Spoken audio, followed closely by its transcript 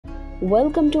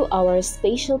Welcome to our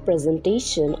special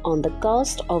presentation on the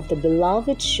cast of the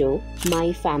beloved show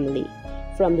My Family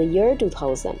from the year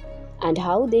 2000 and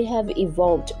how they have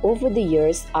evolved over the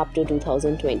years up to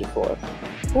 2024.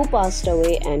 Who passed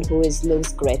away and who is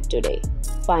looks great today?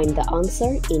 Find the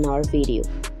answer in our video.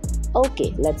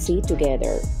 Okay, let's see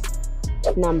together.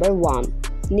 Number 1.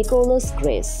 Nicholas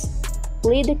Grace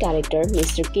played the character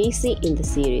Mr. Casey in the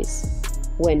series.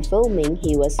 When filming,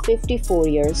 he was 54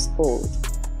 years old.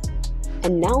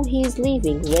 And now he is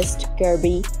leaving West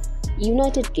Kirby,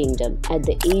 United Kingdom at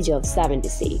the age of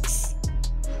 76.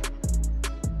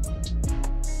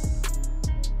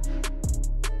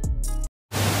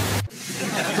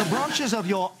 The branches of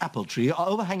your apple tree are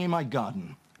overhanging my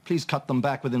garden. Please cut them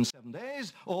back within 7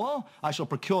 days, or I shall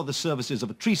procure the services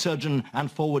of a tree surgeon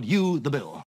and forward you the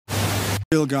bill.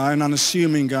 Real guy, an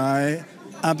unassuming guy,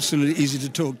 absolutely easy to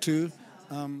talk to.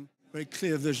 Very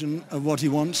clear vision of what he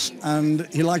wants, and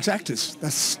he likes actors.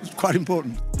 That's quite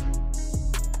important.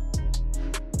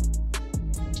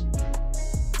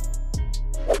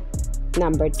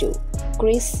 Number 2.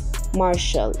 Chris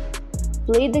Marshall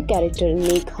played the character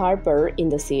Nick Harper in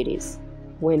the series.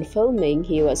 When filming,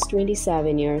 he was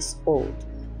 27 years old.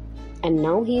 And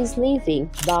now he is leaving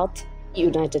Bath,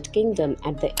 United Kingdom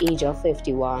at the age of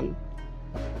 51.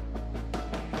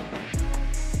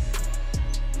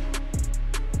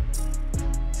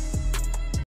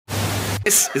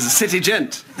 This is a city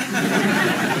gent.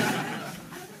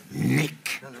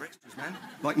 Nick. No, they're extras, man.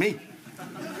 Like me.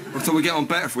 I thought we'd get on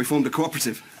better if we formed a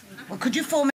cooperative. Well, could you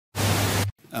form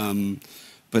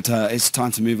But it's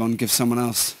time to move on and give someone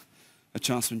else a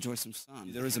chance to enjoy some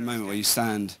sun. There is a moment where you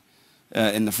stand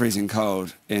in the freezing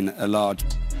cold in a large...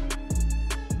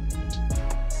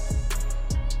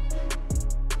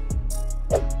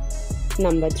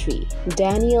 Number 3.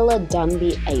 Daniela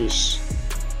Dunby-Aish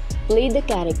played the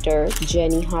character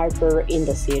Jenny Harper in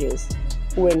the series.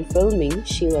 When filming,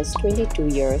 she was 22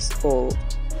 years old.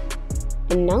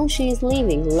 And now she is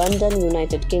leaving London,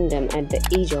 United Kingdom at the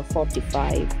age of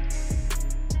 45.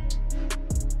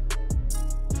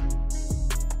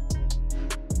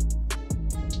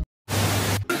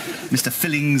 Mr.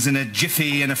 Fillings in a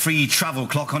jiffy and a free travel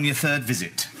clock on your third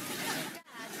visit.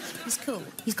 He's cool.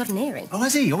 He's got an earring. Oh,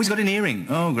 has he? Oh, he's got an earring.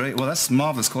 Oh, great. Well, that's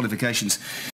marvellous qualifications.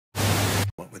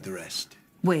 What with the rest?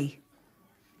 We.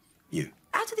 You.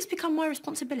 How did this become my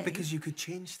responsibility? Because you could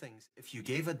change things if you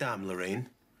gave a damn, Lorraine.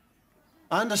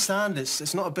 I understand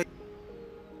it's not a big...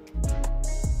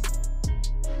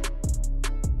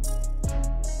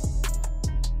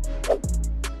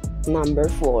 Number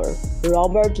 4.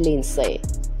 Robert Lindsay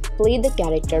played the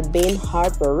character Ben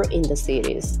Harper in the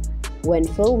series. When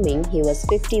filming, he was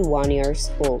 51 years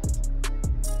old.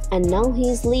 And now he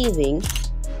is leaving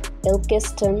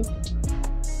Ilkeston,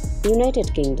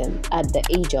 United Kingdom at the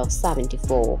age of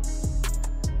 74.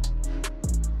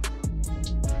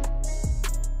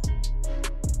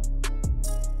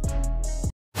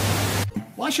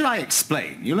 Why should I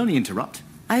explain? You'll only interrupt.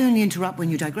 I only interrupt when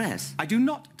you digress. I do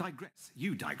not digress.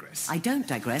 You digress. I don't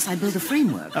digress. I build a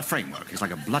framework. A framework is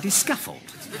like a bloody scaffold.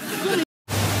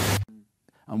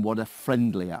 And what a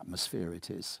friendly atmosphere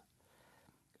it is.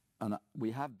 And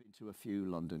we have been to a few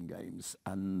London games,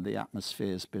 and the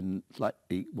atmosphere's been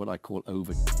slightly what I call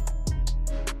over.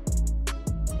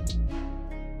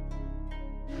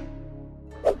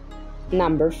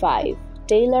 Number 5.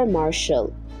 Taylor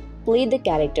Marshall played the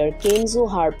character Kenzo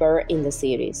Harper in the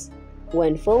series.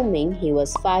 When filming, he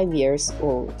was 5 years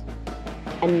old.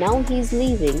 And now he is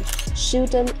leaving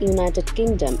Shooton, United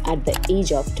Kingdom at the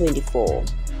age of 24.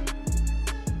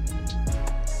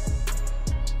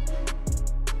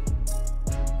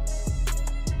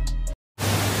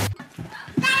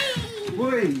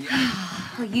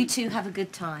 Well, you two have a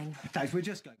good time. Dave, we're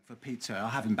just going for pizza. I'll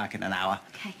have him back in an hour.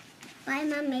 Okay. Bye,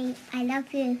 Mummy. I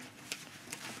love you.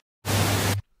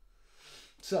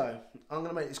 So, I'm going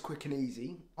to make this quick and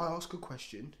easy. I ask a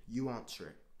question, you answer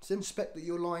it. Suspect that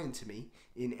you're lying to me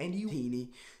in any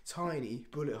teeny, tiny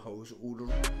bullet holes all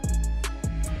around.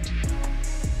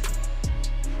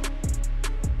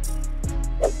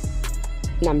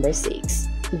 Number 6.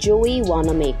 Joey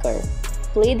Wanamaker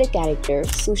played the character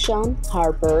Sushan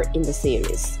Harper in the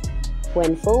series.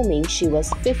 When filming, she was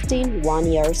 1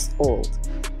 years old.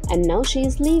 And now she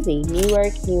is leaving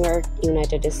Newark,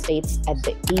 United States at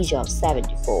the age of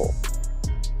 74.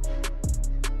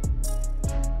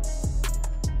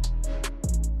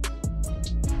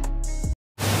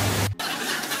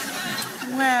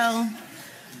 Well,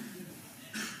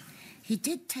 he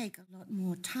did take a lot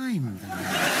more time than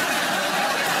that.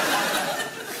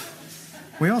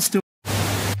 We are still...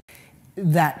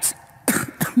 That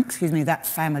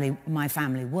my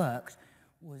family worked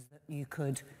was that you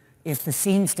could, if the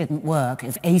scenes didn't work,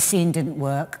 if a scene didn't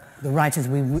work, the writers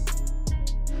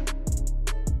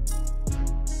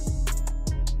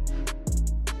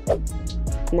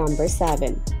Number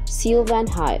 7. Sylvan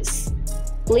Hayes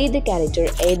played the character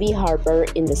Abby Harper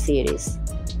in the series.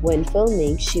 When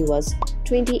filming, she was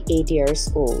 28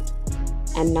 years old,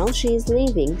 and now she is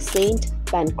living St.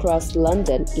 Pancras,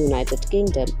 London, United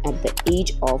Kingdom at the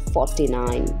age of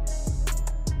 49.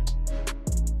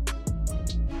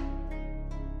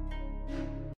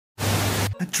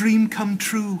 A dream come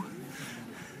true.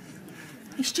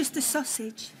 It's just a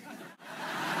sausage.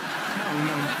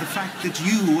 No, the fact that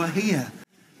you were here.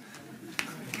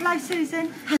 Hello,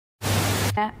 Susan.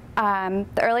 The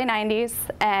early 90s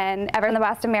and ever in the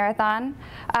Boston Marathon.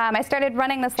 I started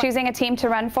running this, choosing a team to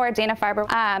run for, Dana-Farber.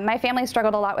 My family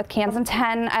struggled a lot with cancer. In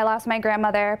 2010, I lost my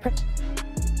grandmother.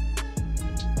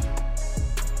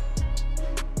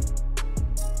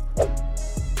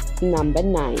 Number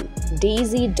 9.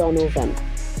 Daisy Donovan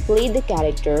played the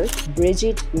character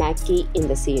Bridget Mackey in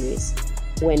the series.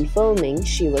 When filming,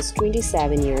 she was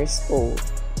 27 years old,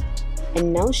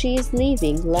 and now she is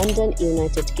leaving London,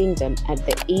 United Kingdom at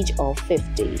the age of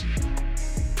 50.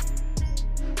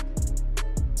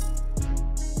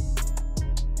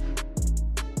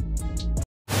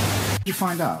 You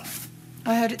find out?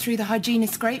 I heard it through the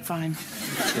hygienist's grapevine.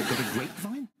 They've got a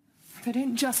grapevine? They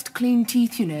don't just clean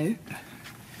teeth, you know.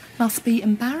 Must be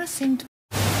embarrassing to...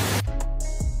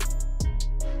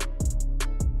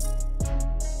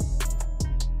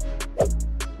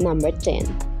 Number 10.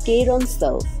 Kieron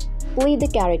Self played the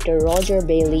character Roger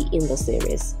Bailey in the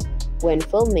series. When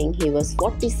filming, he was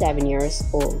 47 years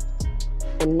old,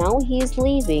 and now he is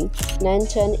leaving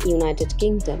Nanton, United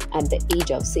Kingdom at the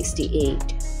age of 68.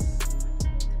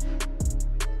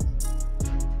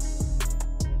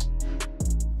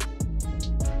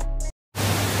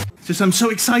 Just I'm so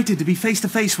excited to be face to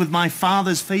face with my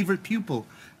father's favourite pupil.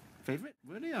 Favourite?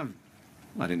 Really?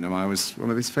 I didn't know I was one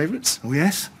of his favourites. Oh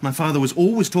yes? My father was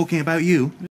always talking about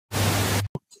you.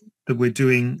 That we're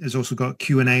doing has also got a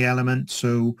Q&A element,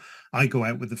 so I go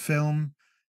out with the film,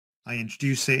 I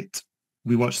introduce it,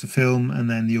 we watch the film, and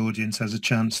then the audience has a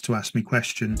chance to ask me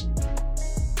questions.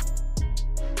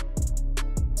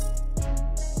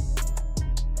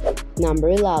 Number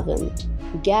 11.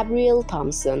 Gabriel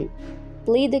Thompson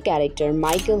played the character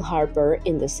Michael Harper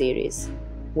in the series.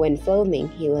 When filming,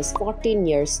 he was 14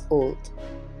 years old,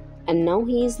 and now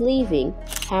he is leaving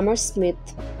Hammersmith,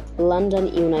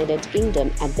 London, United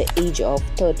Kingdom at the age of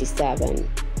 37.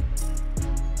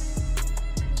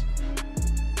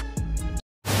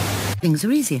 Things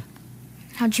are easier.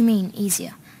 How do you mean,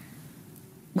 easier?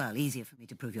 Well, easier for me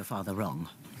to prove your father wrong.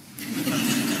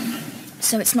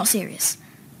 So it's not serious?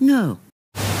 No.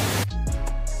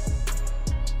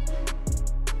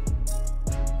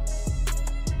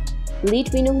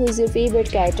 Let me know who is your favorite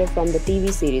character from the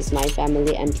TV series My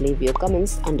Family and leave your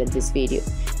comments under this video.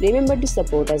 Remember to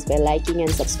support us by liking and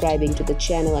subscribing to the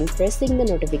channel and pressing the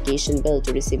notification bell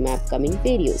to receive my upcoming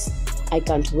videos. I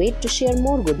can't wait to share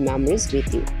more good memories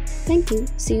with you. Thank you.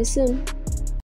 See you soon.